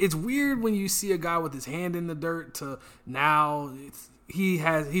weird when you see a guy with his hand in the dirt to now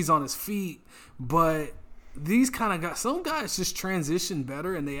he's on his feet. But these kind of guys, some guys just transition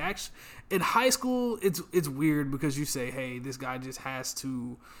better, and they actually in high school it's weird because you say, hey, this guy just has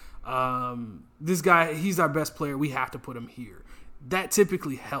to this guy, he's our best player, we have to put him here. That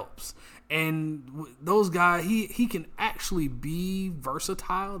typically helps. And those guys, he can actually be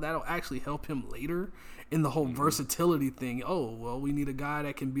versatile. That'll actually help him later. in the whole versatility thing. Oh, well, we need a guy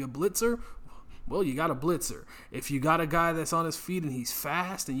that can be a blitzer. Well, you got a blitzer. If you got a guy that's on his feet and he's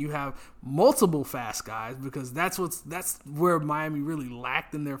fast, and you have multiple fast guys, because that's where Miami really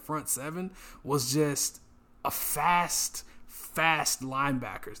lacked in their front seven, was just a fast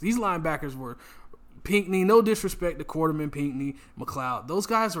linebackers. These linebackers were Pinckney, no disrespect to Quarterman, Pinckney, McLeod. Those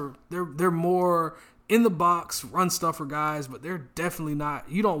guys they're more in the box, run stuffer guys, but they're definitely not.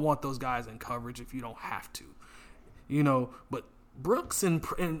 You don't want those guys in coverage if you don't have to, But Brooks in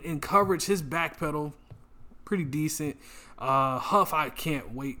coverage, his back pedal, pretty decent. Huff, I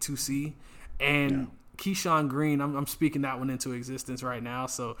can't wait to see. And Keyshawn Green, I'm speaking that one into existence right now.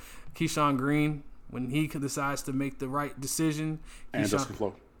 So Keyshawn Green, when he decides to make the right decision. And Justin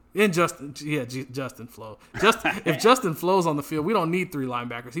Flo. And Justin Flo. If Justin Flo's on the field, we don't need three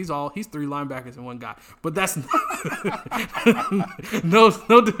linebackers. He's three linebackers and one guy. But that's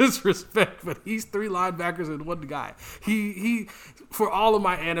no disrespect, but he's three linebackers and one guy. He for all of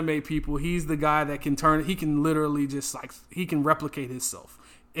my anime people, he's the guy that can turn. He can literally he can replicate himself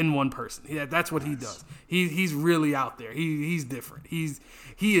in one person. That's what he does. He's really out there. He's different.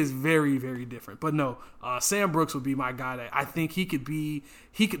 He is very, very different. But no, Sam Brooks would be my guy. That I think he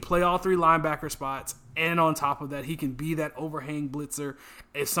could play all three linebacker spots, and on top of that, he can be that overhang blitzer.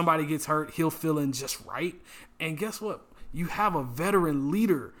 If somebody gets hurt, he'll fill in just right. And guess what? You have a veteran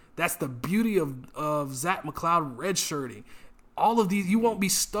leader. That's the beauty of Zach McLeod redshirting. All of these, you won't be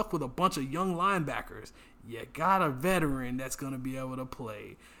stuck with a bunch of young linebackers. You got a veteran that's going to be able to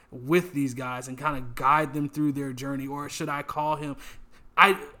play with these guys and kind of guide them through their journey. Or should I call him?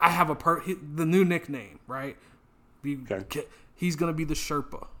 I have the new nickname, right? Okay. He's going to be the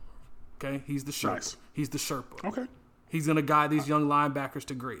Sherpa. Okay, he's the Sherpa. Nice. He's the Sherpa. Okay. He's going to guide these young linebackers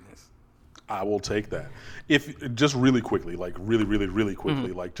to greatness. I will take that. If just really quickly, like really, really, really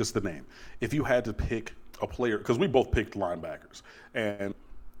quickly, like just the name. If you had to pick a player, because we both picked linebackers, and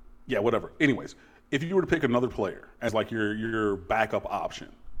yeah, whatever. Anyways, if you were to pick another player as like your backup option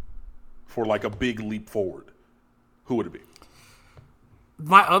for like a big leap forward, who would it be?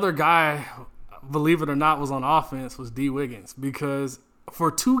 My other guy, believe it or not, was on offense, was D. Wiggins, because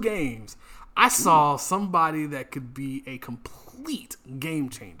for 2 games, I saw somebody that could be a complete game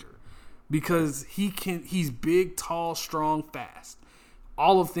changer, because he's big, tall, strong, fast.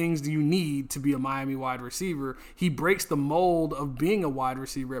 All of things you need to be a Miami wide receiver. He breaks the mold of being a wide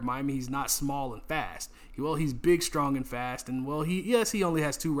receiver at Miami. He's not small and fast. He's big, strong, and fast. And he only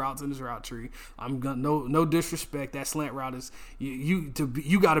has 2 routes in his route tree. No disrespect. That slant route is you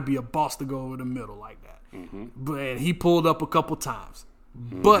got to be a boss to go over the middle like that. Mm-hmm. But he pulled up a couple times.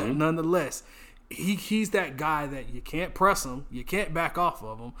 Mm-hmm. But nonetheless, he's that guy that you can't press him, you can't back off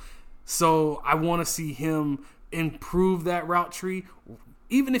of him. So I want to see him improve that route tree.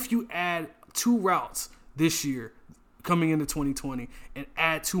 Even if you add 2 routes this year coming into 2020 and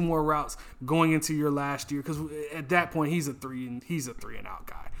add 2 more routes going into your last year, because at that point he's a 3 and out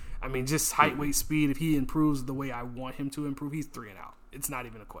guy. I mean, just height, weight, speed. If he improves the way I want him to improve, he's 3 and out. It's not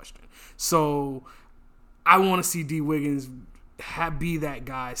even a question. So I want to see D. Wiggins be that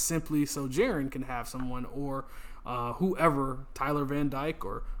guy, simply so Jaron can have someone, or whoever, Tyler Van Dyke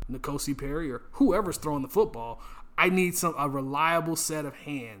or N'Kosi Perry or whoever's throwing the football. I need a reliable set of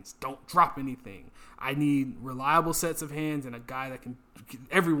hands. Don't drop anything. I need reliable sets of hands and a guy that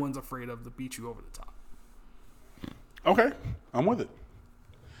everyone's afraid of to beat you over the top. Okay, I'm with it.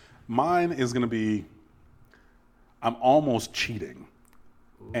 Mine is going to be, I'm almost cheating.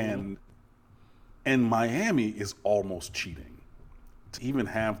 Ooh. And Miami is almost cheating to even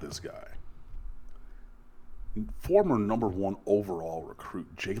have this guy. Former number 1 overall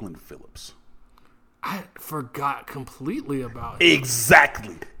recruit, Jalen Phillips. I forgot completely about him.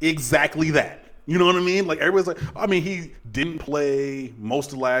 Exactly that. You know what I mean? Like, everybody's like, I mean, he didn't play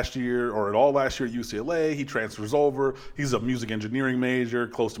most of last year or at all last year at UCLA. He transfers over. He's a music engineering major,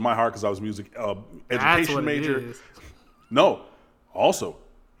 close to my heart because I was music education major. No. Also,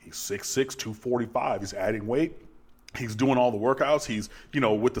 he's 6'6", 245. He's adding weight. He's doing all the workouts. He's,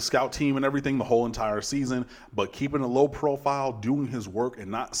 with the scout team and everything the whole entire season, but keeping a low profile, doing his work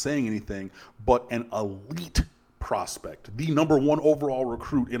and not saying anything, but an elite prospect. The number 1 overall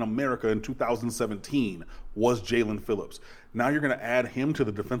recruit in America in 2017 was Jalen Phillips. Now you're going to add him to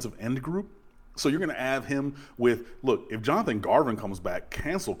the defensive end group. So you're going to add him with, look, if Jonathan Garvin comes back,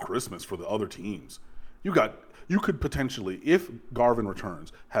 cancel Christmas for the other teams. You could potentially, if Garvin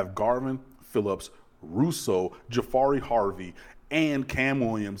returns, have Garvin, Phillips, Russo, Jafari Harvey, and Cam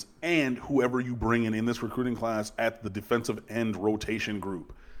Williams, and whoever you bring in this recruiting class at the defensive end rotation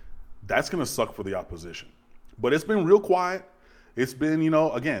group. That's going to suck for the opposition. But it's been real quiet. It's been,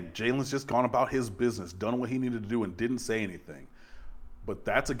 again, Jalen's just gone about his business, done what he needed to do, and didn't say anything. But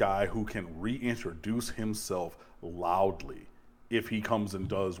that's a guy who can reintroduce himself loudly if he comes and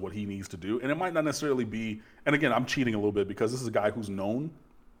does what he needs to do. And it might not necessarily be, and again, I'm cheating a little bit because this is a guy who's known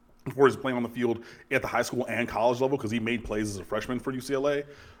for his playing on the field at the high school and college level because he made plays as a freshman for UCLA.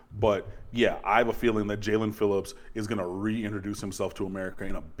 But, yeah, I have a feeling that Jalen Phillips is going to reintroduce himself to America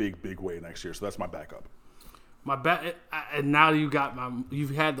in a big, big way next year. So that's my backup. And now you've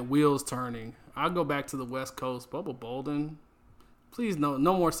had the wheels turning. I'll go back to the West Coast. Bubba Bolden, please no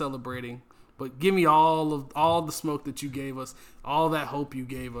more celebrating, but give me all the smoke that you gave us, all that hope you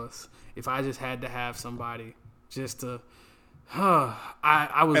gave us. If I just had to have somebody just to,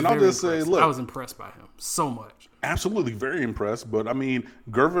 I was. And I'll just say, look, I was impressed by him so much. Absolutely, very impressed. But I mean,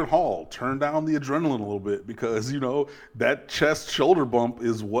 Gervin Hall turned down the adrenaline a little bit because that chest shoulder bump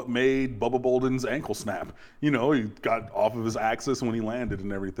is what made Bubba Bolden's ankle snap. He got off of his axis when he landed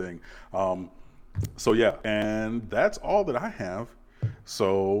and everything. So yeah, and that's all that I have.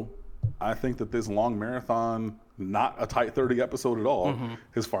 So I think that this long marathon, not a tight 30 episode at all,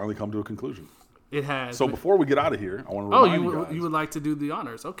 has finally come to a conclusion. It has. So before we get out of here, I want to remind you guys. You would like to do the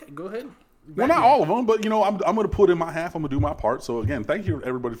honors. Okay, go ahead. Well, not all of them, but I'm going to put in my half. I'm going to do my part. So again, thank you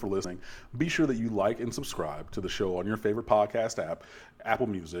everybody for listening. Be sure that you like and subscribe to the show on your favorite podcast app, Apple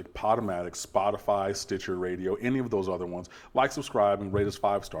Music, Podomatic, Spotify, Stitcher Radio, any of those other ones. Like, subscribe, and rate us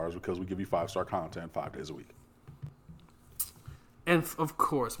 5 stars because we give you 5-star content 5 days a week. And of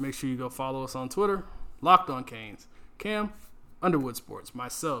course, make sure you go follow us on Twitter, Locked On Canes, Cam, Underwood Sports,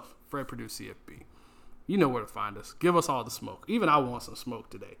 myself, Fred Purdue CFB. You know where to find us. Give us all the smoke. Even I want some smoke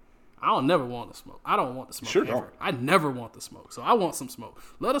today. I don't never want the smoke. I don't want the smoke ever. Don't. I never want the smoke. So I want some smoke.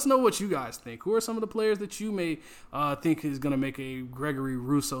 Let us know what you guys think. Who are some of the players that you may think is going to make a Gregory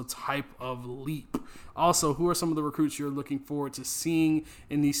Rousseau type of leap? Also, who are some of the recruits you're looking forward to seeing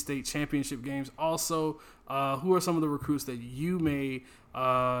in these state championship games? Also, who are some of the recruits that you may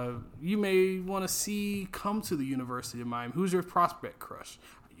want to see come to the University of Miami? Who's your prospect crush?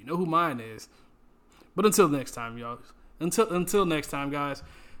 You know who mine is. But until next time, y'all. Until next time, guys.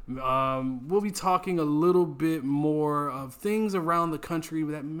 We'll be talking a little bit more of things around the country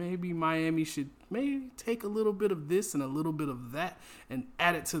that maybe Miami should maybe take a little bit of this and a little bit of that and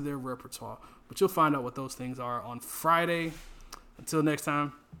add it to their repertoire. But you'll find out what those things are on Friday. Until next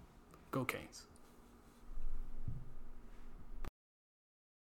time, go Canes.